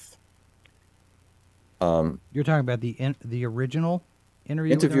taken with. You're talking about the original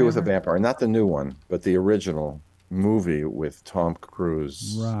Interview with a Vampire, not the new one, but the original movie with Tom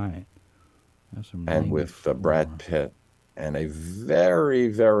Cruise, right? And with Brad Pitt and a very,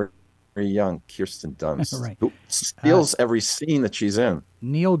 very young Kirsten Dunst, right. who steals every scene that she's in.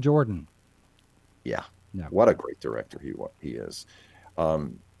 Neil Jordan. Yeah. What a great director he is.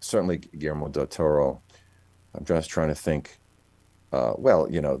 Certainly Guillermo del Toro. I'm just trying to think. Well,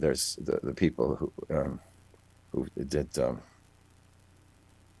 there's the people who did.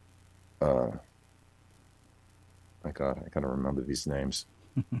 My God, I gotta remember these names.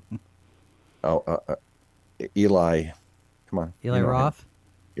 Eli, come on. Eli Roth.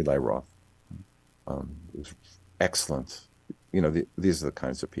 Eli Roth. It was excellent. these are the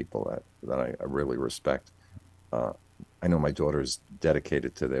kinds of people that I really respect. I know my daughter is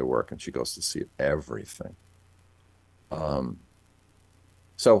dedicated to their work, and she goes to see everything.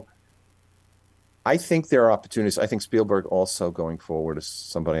 So I think there are opportunities. I think Spielberg also going forward is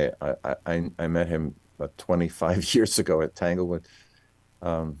somebody. I met him 25 years ago at Tanglewood,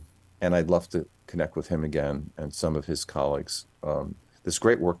 and I'd love to connect with him again and some of his colleagues. There's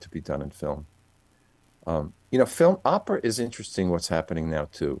great work to be done in film. Film opera is interesting. What's happening now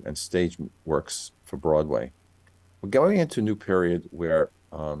too, and stage works for Broadway. We're going into a new period where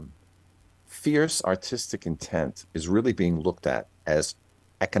fierce artistic intent is really being looked at as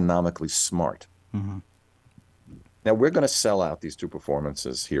economically smart. Mm-hmm. Now, we're going to sell out these two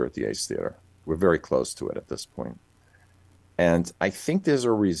performances here at the Ace Theater. We're very close to it at this point. And I think there's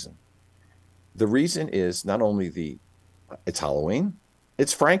a reason. The reason is not only it's Halloween,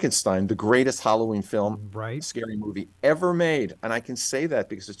 it's Frankenstein, the greatest Halloween film, right, scary movie ever made. And I can say that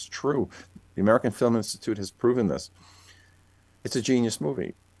because it's true. The American Film Institute has proven this. It's a genius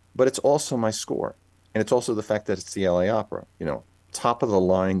movie, but it's also my score. And it's also the fact that it's the LA Opera, top of the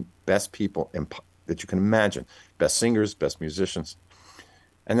line, best people that you can imagine, best singers, best musicians,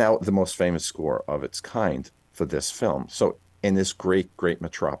 and now the most famous score of its kind for this film. So in this great, great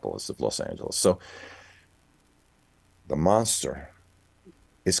metropolis of Los Angeles. So the monster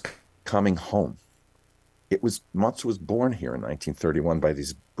is coming home. Monster was born here in 1931 by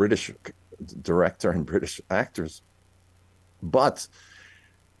these British director and British actors, but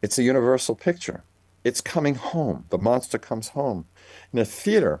it's a universal picture. It's coming home. The monster comes home in a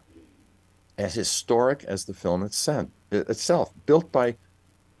theater as historic as the film itself, built by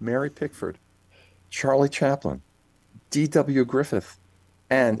Mary Pickford, Charlie Chaplin, D.W. Griffith,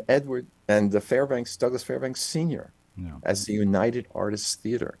 and Douglas Fairbanks Sr. as the United Artists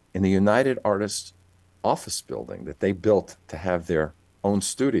Theater in the United Artists office building that they built to have their own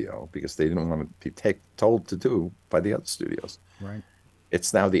studio because they didn't want to be told to do by the other studios. Right.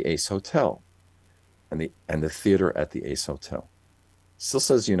 It's now the Ace Hotel, and the theater at the Ace Hotel still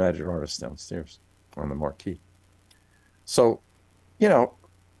says United Artists downstairs on the marquee. So,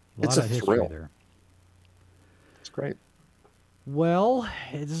 it's a thrill. There. It's great. Well,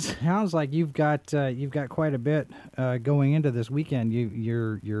 it sounds like you've got quite a bit going into this weekend.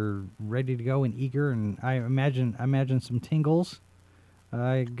 You're ready to go and eager, and I imagine some tingles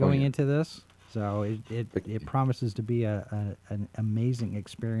going into this. So it promises to be an amazing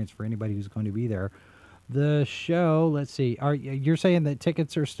experience for anybody who's going to be there. The show, let's see, you're saying that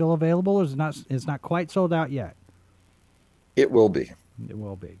tickets are still available, or it's not quite sold out yet? It will be. It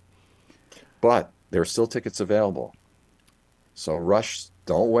will be. But there are still tickets available. So rush,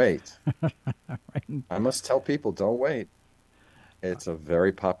 don't wait. Right. I must tell people, don't wait. It's a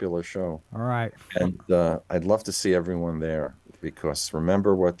very popular show. All right. And I'd love to see everyone there because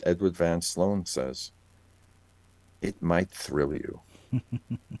remember what Edward Van Sloan says. It might thrill you.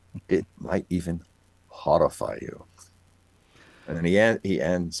 It might even horrify you. And then he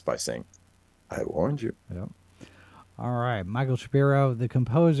ends by saying, I warned you. Yep. All right. Michael Shapiro, the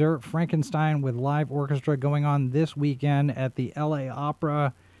composer, Frankenstein with live orchestra going on this weekend at the LA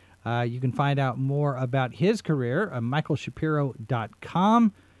Opera. You can find out more about his career at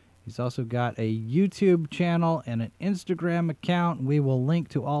michaelshapiro.com. He's also got a YouTube channel and an Instagram account. We will link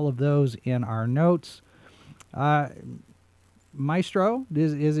to all of those in our notes. Maestro,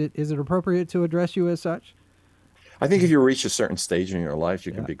 is it appropriate to address you as such? I think if you reach a certain stage in your life,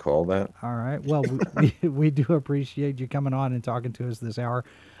 you can be called that. All right. Well, we do appreciate you coming on and talking to us this hour.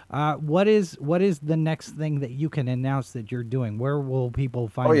 What is the next thing that you can announce that you're doing? Where will people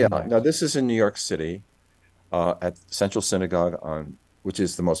find you next? Now this is in New York City at Central Synagogue, which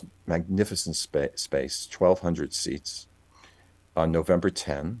is the most magnificent space, 1,200 seats. On November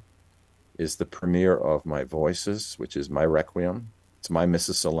 10 is the premiere of My Voices, which is my Requiem. It's my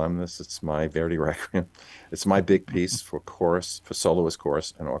Missa Solemnis. It's my Verdi Requiem. It's my big piece for soloist,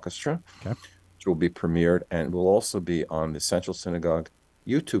 chorus, and orchestra, which will be premiered and will also be on the Central Synagogue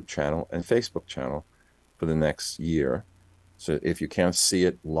YouTube channel and Facebook channel for the next year. So if you can't see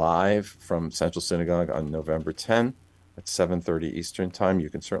it live from Central Synagogue on November 10 at 7:30 Eastern Time, you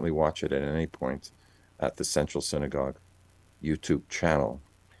can certainly watch it at any point at the Central Synagogue YouTube channel.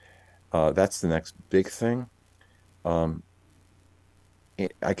 That's the next big thing.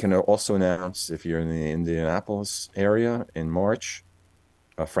 I can also announce, if you're in the Indianapolis area in March,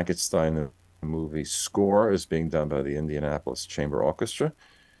 Frankenstein, the movie score is being done by the Indianapolis Chamber Orchestra.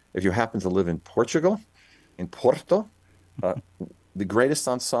 If you happen to live in Portugal, in Porto, the greatest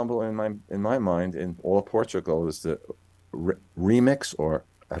ensemble in my mind in all of Portugal is the Remix or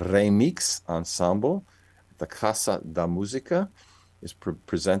Remix Ensemble. the Casa da Música is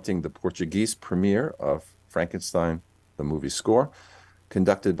presenting the Portuguese premiere of Frankenstein, the movie score,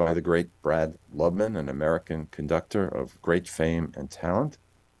 conducted by the great Brad Lubman, an American conductor of great fame and talent.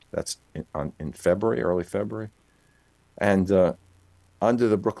 That's in February, early February. And Under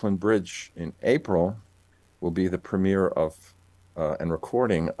the Brooklyn Bridge in April will be the premiere of and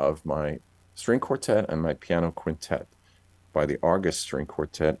recording of my string quartet and my piano quintet by the Argus String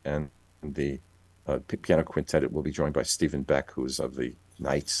Quartet, and the piano quintet. It will be joined by Stephen Beck, who is of the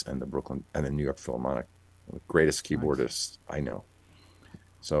Knights and the Brooklyn and the New York Philharmonic, the greatest keyboardist I know.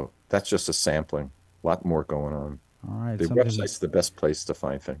 So that's just a sampling. A lot more going on. All right. The website's the best place to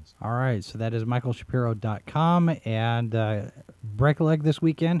find things. All right. So that is michaelshapiro.com. And break a leg this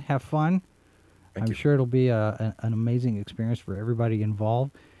weekend. Have fun. I'm sure it'll be an amazing experience for everybody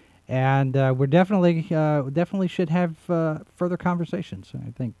involved. And we're definitely should have further conversations.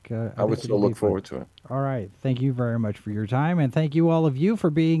 I think I would still look forward to it. All right. Thank you very much for your time. And thank you all of you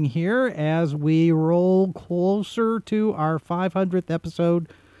for being here as we roll closer to our 500th episode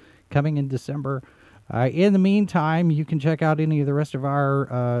coming in December. In the meantime, you can check out any of the rest of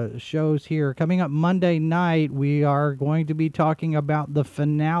our shows here. Coming up Monday night, we are going to be talking about the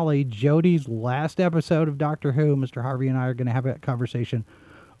finale, Jodie's last episode of Doctor Who. Mr. Harvey and I are going to have a conversation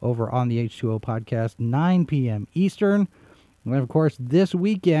over on the H2O podcast, 9 p.m. Eastern. And of course, this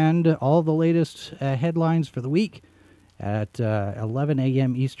weekend, all the latest headlines for the week at 11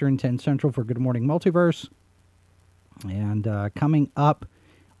 a.m. Eastern, 10 Central for Good Morning Multiverse. And coming up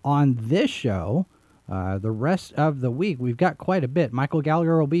on this show, the rest of the week, we've got quite a bit. Michael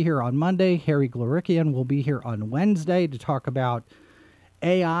Gallagher will be here on Monday. Harry Glorikian will be here on Wednesday to talk about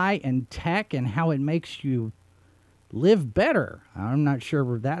AI and tech and how it makes you live better. I'm not sure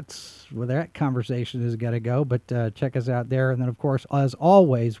where that conversation is going to go, but check us out there. And then, of course, as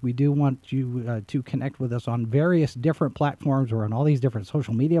always, we do want you to connect with us on various different platforms. We're on all these different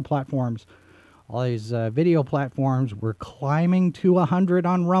social media platforms, all these video platforms. We're climbing to 100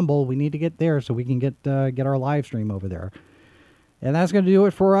 on Rumble. We need to get there so we can get our live stream over there. And that's going to do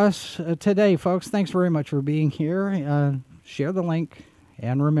it for us today, folks. Thanks very much for being here. Share the link.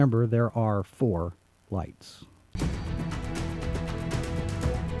 And remember, there are 4 lights.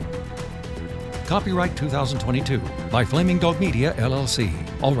 Copyright 2022 by Flaming Dog Media, LLC.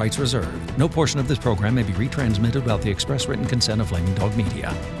 All rights reserved. No portion of this program may be retransmitted without the express written consent of Flaming Dog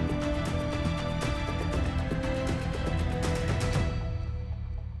Media.